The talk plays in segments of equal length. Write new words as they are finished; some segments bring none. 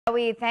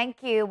Joey,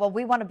 thank you. Well,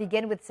 we want to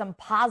begin with some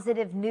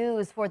positive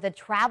news for the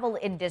travel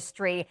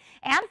industry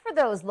and for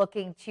those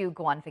looking to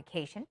go on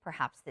vacation,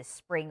 perhaps this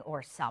spring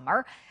or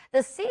summer. The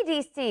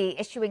CDC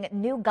issuing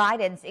new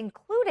guidance,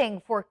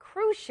 including for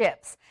cruise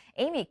ships.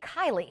 Amy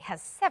Kiley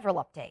has several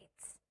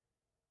updates.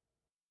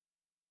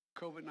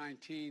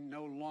 COVID-19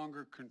 no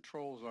longer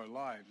controls our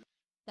lives.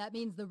 That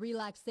means the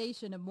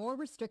relaxation of more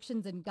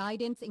restrictions and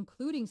guidance,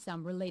 including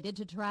some related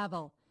to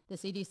travel. The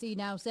CDC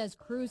now says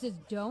cruises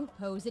don't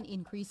pose an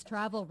increased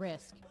travel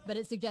risk, but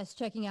it suggests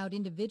checking out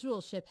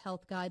individual ship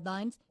health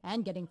guidelines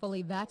and getting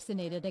fully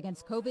vaccinated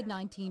against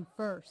COVID-19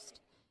 first.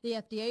 The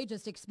FDA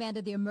just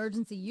expanded the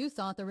emergency use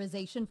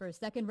authorization for a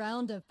second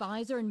round of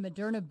Pfizer and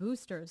Moderna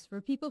boosters for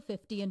people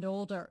 50 and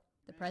older.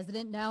 The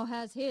president now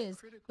has his,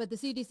 but the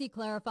CDC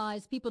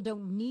clarifies people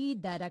don't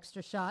need that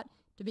extra shot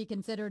to be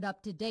considered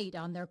up to date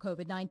on their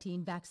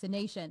COVID-19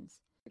 vaccinations.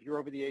 If you're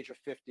over the age of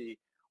 50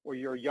 or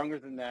you're younger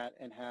than that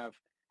and have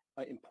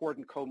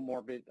important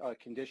comorbid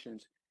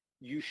conditions,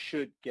 you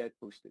should get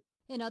boosted.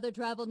 In other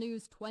travel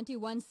news,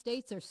 21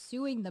 states are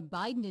suing the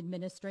Biden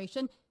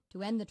administration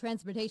to end the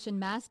transportation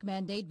mask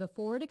mandate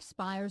before it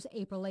expires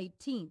April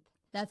 18th.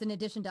 That's in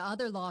addition to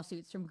other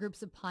lawsuits from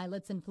groups of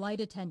pilots and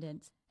flight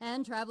attendants.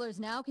 And travelers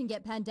now can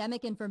get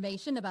pandemic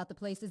information about the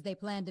places they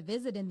plan to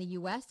visit in the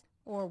U.S.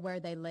 or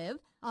where they live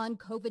on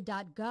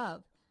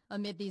covid.gov.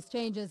 Amid these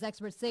changes,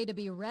 experts say to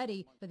be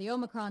ready for the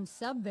Omicron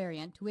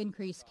subvariant to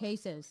increase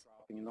cases.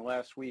 In the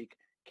last week,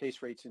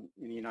 case rates in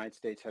the United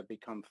States have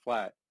become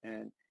flat.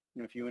 And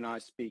if you and I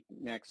speak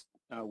next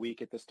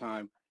week at this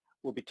time,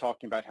 we'll be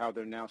talking about how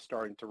they're now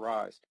starting to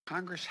rise.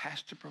 Congress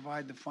has to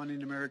provide the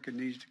funding America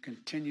needs to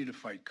continue to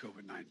fight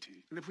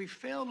COVID-19. And if we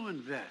fail to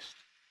invest,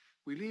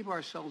 we leave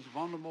ourselves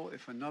vulnerable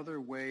if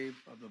another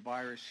wave of the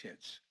virus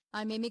hits.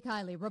 I'm Amy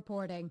Kiley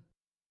reporting.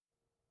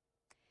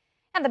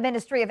 And the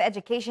Ministry of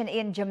Education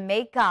in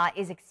Jamaica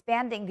is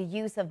expanding the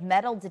use of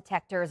metal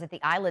detectors at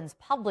the island's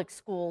public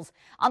schools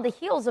on the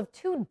heels of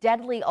two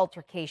deadly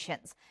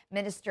altercations.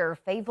 Minister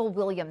Fayval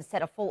Williams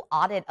said a full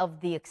audit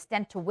of the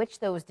extent to which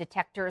those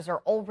detectors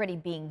are already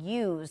being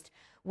used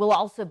will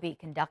also be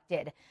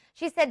conducted.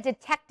 She said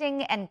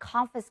detecting and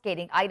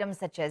confiscating items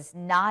such as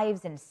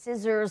knives and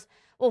scissors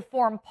will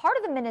form part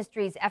of the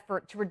ministry's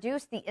effort to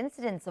reduce the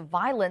incidence of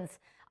violence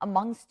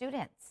among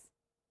students.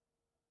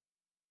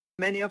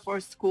 Many of our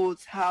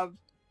schools have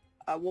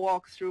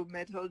walk-through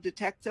metal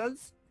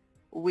detectors.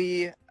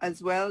 We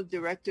as well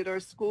directed our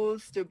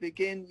schools to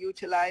begin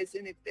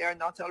utilizing, if they are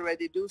not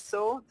already do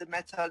so, the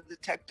metal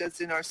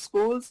detectors in our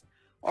schools.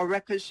 Our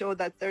records show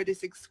that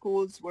 36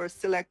 schools were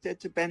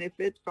selected to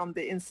benefit from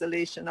the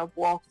installation of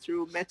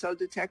walk-through metal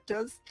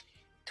detectors.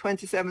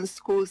 27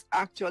 schools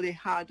actually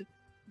had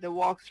the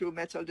walk-through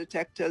metal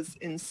detectors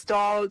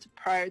installed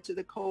prior to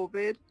the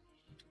COVID.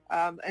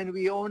 And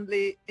we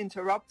only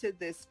interrupted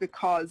this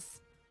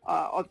because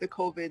of the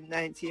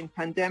COVID-19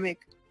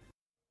 pandemic.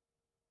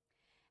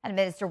 And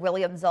Minister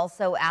Williams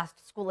also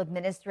asked school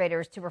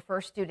administrators to refer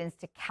students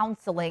to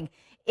counseling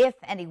if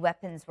any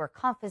weapons were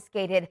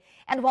confiscated.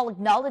 And while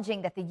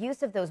acknowledging that the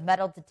use of those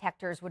metal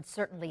detectors would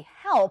certainly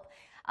help,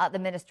 the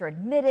minister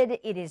admitted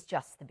it is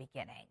just the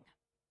beginning.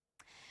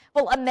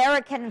 Well,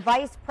 American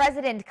Vice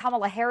President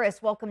Kamala Harris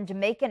welcomed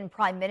Jamaican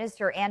Prime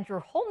Minister Andrew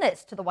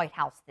Holness to the White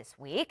House this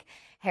week.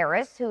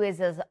 Harris, who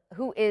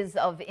is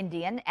of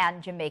Indian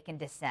and Jamaican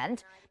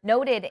descent,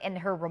 noted in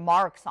her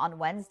remarks on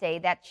Wednesday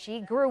that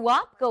she grew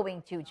up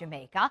going to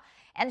Jamaica,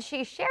 and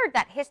she shared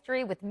that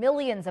history with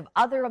millions of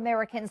other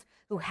Americans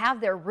who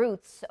have their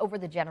roots over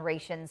the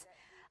generations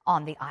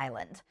on the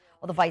island.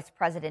 Well, the vice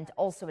president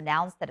also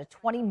announced that a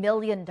 $20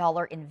 million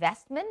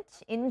investment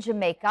in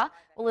Jamaica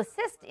will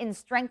assist in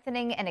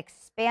strengthening and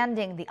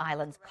expanding the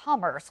island's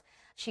commerce.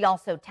 She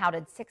also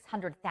touted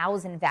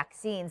 600,000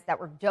 vaccines that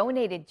were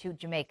donated to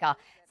Jamaica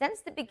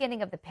since the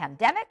beginning of the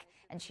pandemic,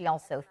 and she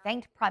also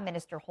thanked Prime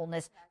Minister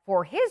Holness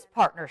for his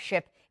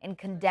partnership in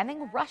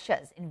condemning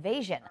Russia's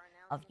invasion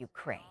of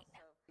Ukraine.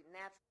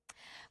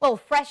 Well,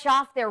 fresh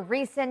off their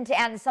recent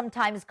and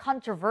sometimes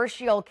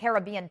controversial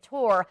Caribbean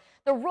tour,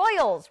 the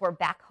Royals were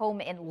back home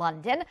in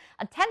London,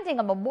 attending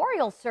a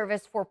memorial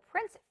service for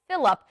Prince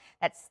Philip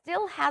that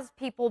still has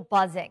people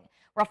buzzing.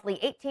 Roughly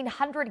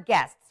 1,800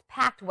 guests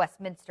packed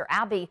Westminster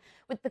Abbey,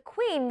 with the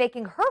Queen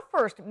making her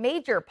first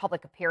major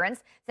public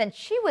appearance since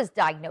she was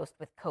diagnosed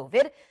with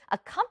COVID,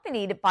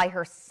 accompanied by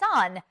her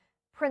son,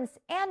 Prince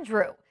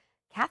Andrew.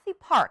 Kathy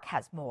Park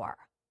has more.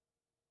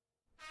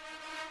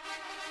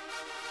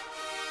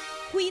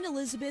 Queen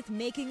Elizabeth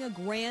making a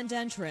grand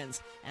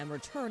entrance and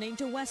returning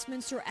to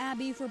Westminster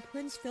Abbey for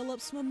Prince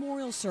Philip's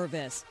memorial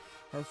service.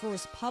 Her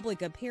first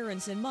public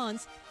appearance in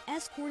months,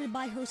 escorted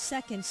by her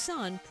second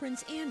son,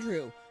 Prince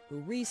Andrew, who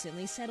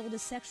recently settled a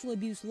sexual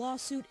abuse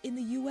lawsuit in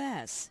the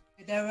U.S.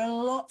 There are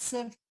lots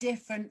of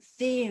different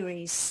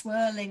theories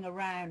swirling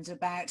around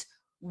about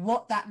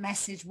what that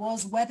message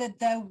was, whether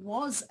there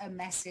was a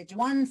message.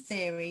 One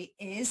theory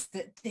is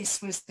that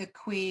this was the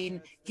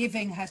Queen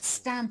giving her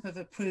stamp of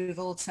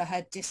approval to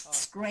her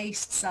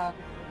disgraced son.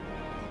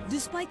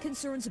 Despite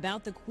concerns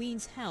about the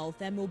Queen's health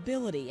and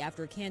mobility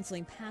after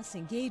canceling past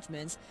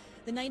engagements,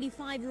 the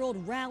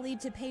 95-year-old rallied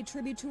to pay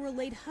tribute to her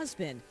late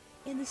husband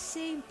in the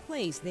same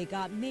place they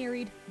got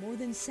married more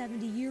than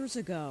 70 years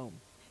ago.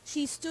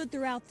 She stood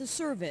throughout the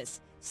service,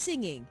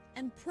 singing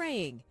and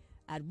praying,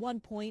 at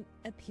one point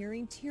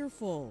appearing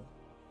tearful.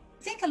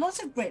 I think a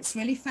lot of Brits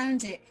really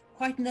found it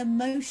quite an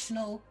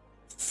emotional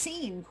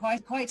scene,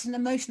 quite an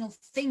emotional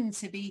thing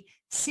to be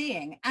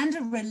seeing, and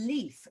a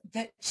relief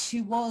that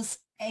she was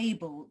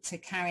able to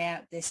carry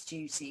out this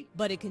duty.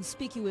 But a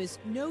conspicuous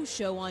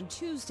no-show on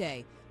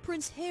Tuesday,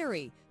 Prince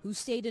Harry, who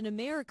stayed in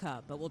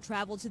America but will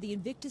travel to the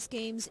Invictus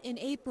Games in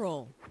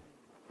April.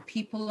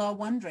 People are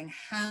wondering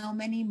how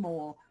many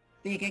more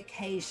big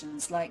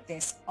occasions like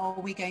this are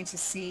we going to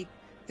see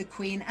the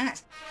Queen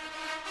at.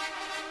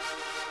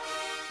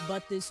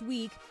 But this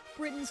week,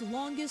 Britain's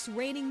longest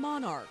reigning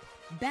monarch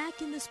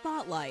back in the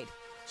spotlight,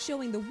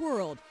 showing the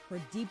world her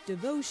deep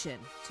devotion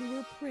to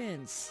her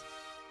prince.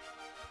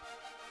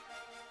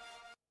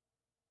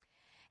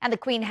 And the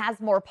Queen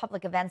has more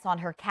public events on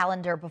her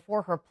calendar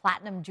before her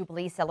Platinum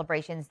Jubilee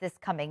celebrations this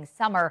coming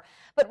summer.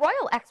 But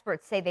royal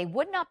experts say they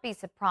would not be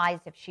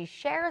surprised if she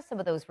shares some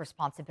of those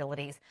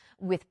responsibilities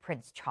with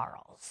Prince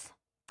Charles.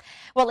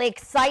 Well,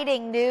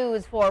 exciting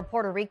news for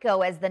Puerto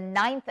Rico as the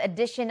 9th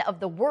edition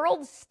of the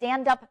World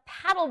Stand-Up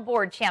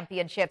Paddleboard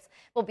Championships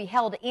will be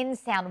held in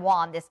San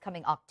Juan this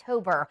coming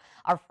October.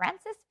 Our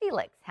Francis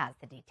Felix has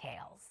the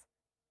details.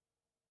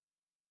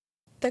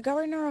 The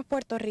governor of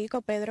Puerto Rico,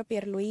 Pedro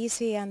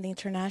Pierluisi, and the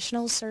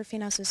International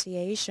Surfing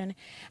Association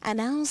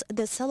announced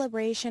the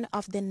celebration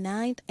of the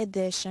 9th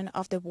edition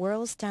of the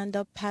World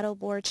Stand-Up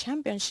Paddleboard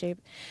Championship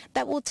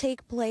that will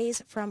take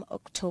place from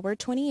October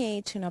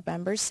 28 to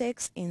November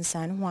 6 in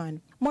San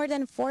Juan. More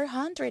than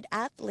 400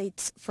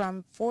 athletes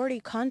from 40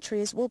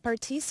 countries will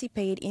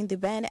participate in the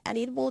event, and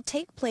it will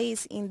take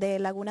place in the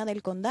Laguna del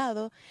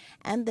Condado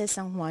and the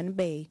San Juan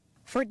Bay.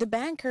 For the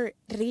banker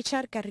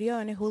Richard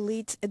Carrion, who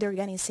leads the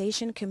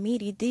organization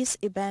committee, this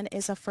event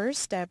is a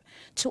first step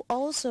to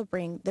also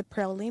bring the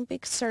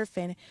Paralympic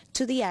surfing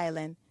to the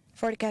island.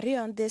 For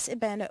Carrion, this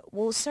event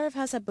will serve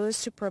as a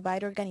boost to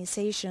provide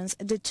organizations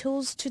the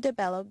tools to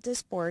develop the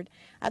sport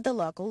at the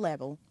local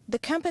level. The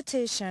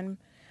competition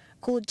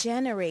could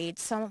generate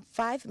some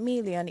 $5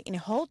 million in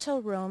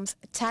hotel rooms,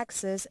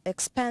 taxes,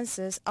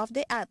 expenses of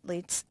the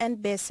athletes and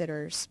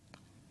visitors.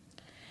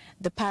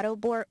 The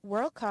Paddleboard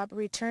World Cup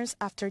returns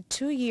after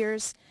 2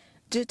 years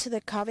due to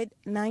the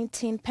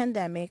COVID-19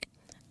 pandemic.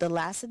 The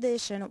last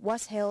edition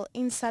was held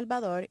in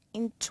Salvador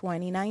in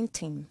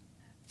 2019.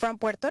 From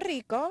Puerto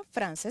Rico,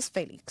 Francis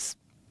Felix.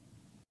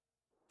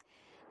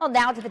 Well,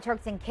 now to the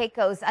Turks and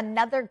Caicos.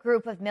 Another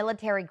group of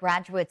military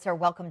graduates are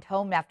welcomed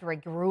home after a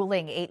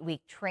grueling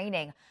 8-week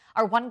training.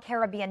 Our One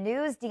Caribbean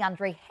News'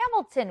 DeAndre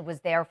Hamilton was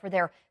there for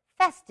their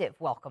festive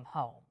welcome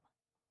home.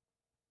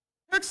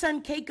 Turks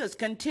and Caicos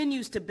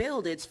continues to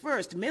build its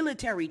first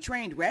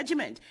military-trained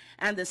regiment,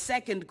 and the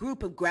second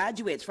group of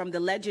graduates from the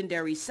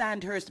legendary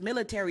Sandhurst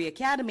Military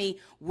Academy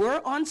were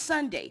on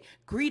Sunday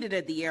greeted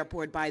at the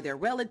airport by their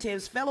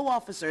relatives, fellow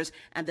officers,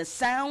 and the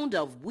sound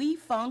of "We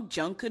Funk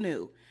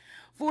Junkanoo."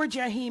 For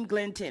Jaheim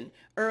Glinton,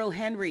 Earl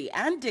Henry,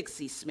 and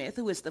Dixie Smith,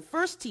 who is the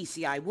first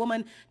TCI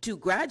woman to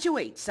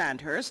graduate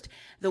Sandhurst,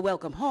 the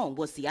welcome home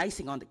was the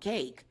icing on the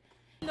cake.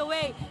 The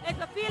way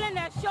it's a feeling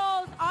that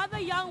shows other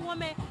young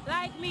women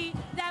like me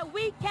that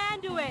we can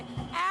do it.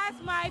 As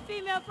my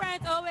female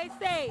friends always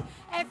say,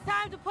 it's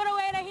time to put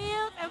away the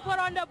heels and put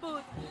on the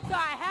boots. So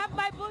I have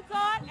my boots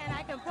on and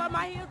I can put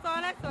my heels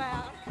on as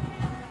well.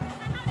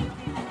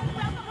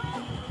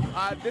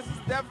 This is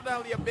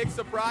definitely a big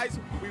surprise.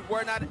 We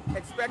were not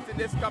expecting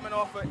this coming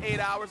off of 8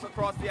 hours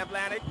across the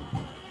Atlantic.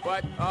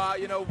 But,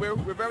 you know, we're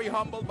very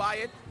humbled by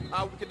it.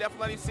 We can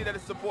definitely see that the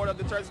support of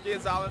the Turks and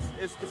Caicos Islands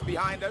is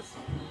behind us.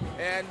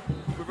 And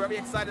we're very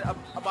excited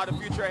about the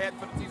future ahead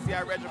for the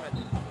TCI Regiment.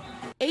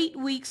 8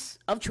 weeks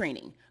of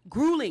training,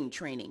 grueling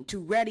training to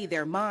ready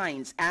their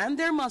minds and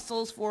their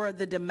muscles for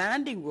the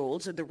demanding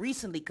roles of the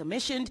recently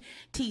commissioned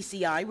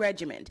TCI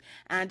Regiment,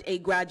 and a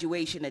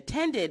graduation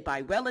attended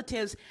by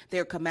relatives,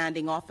 their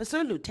commanding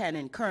officer,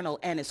 Lieutenant Colonel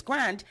Ennis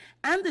Grant,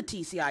 and the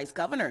TCI's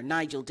governor,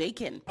 Nigel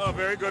Dakin. A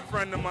very good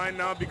friend of mine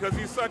now, because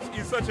he's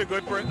such a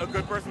good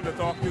person to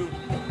talk to.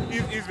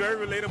 He's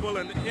very relatable,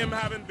 and him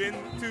having been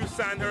to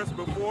Sandhurst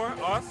before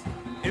us,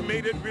 it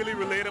made it really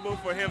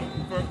relatable for him,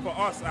 for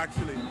us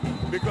actually,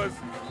 because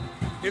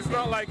it's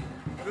not like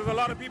there's a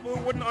lot of people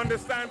who wouldn't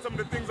understand some of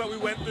the things that we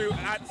went through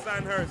at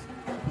Sandhurst,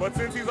 but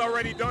since he's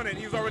already done it,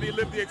 he's already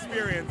lived the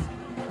experience.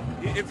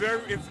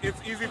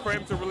 It's easy for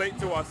him to relate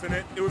to us, and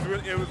it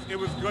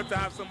was good to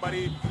have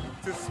somebody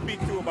to speak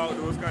to about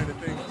those kind of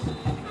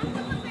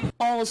things.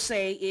 All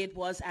say it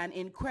was an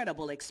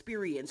incredible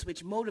experience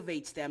which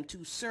motivates them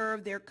to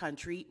serve their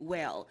country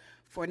well.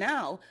 For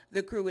now,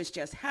 the crew is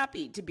just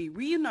happy to be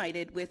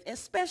reunited with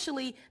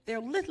especially their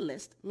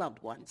littlest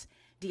loved ones.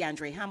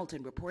 DeAndre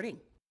Hamilton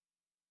reporting.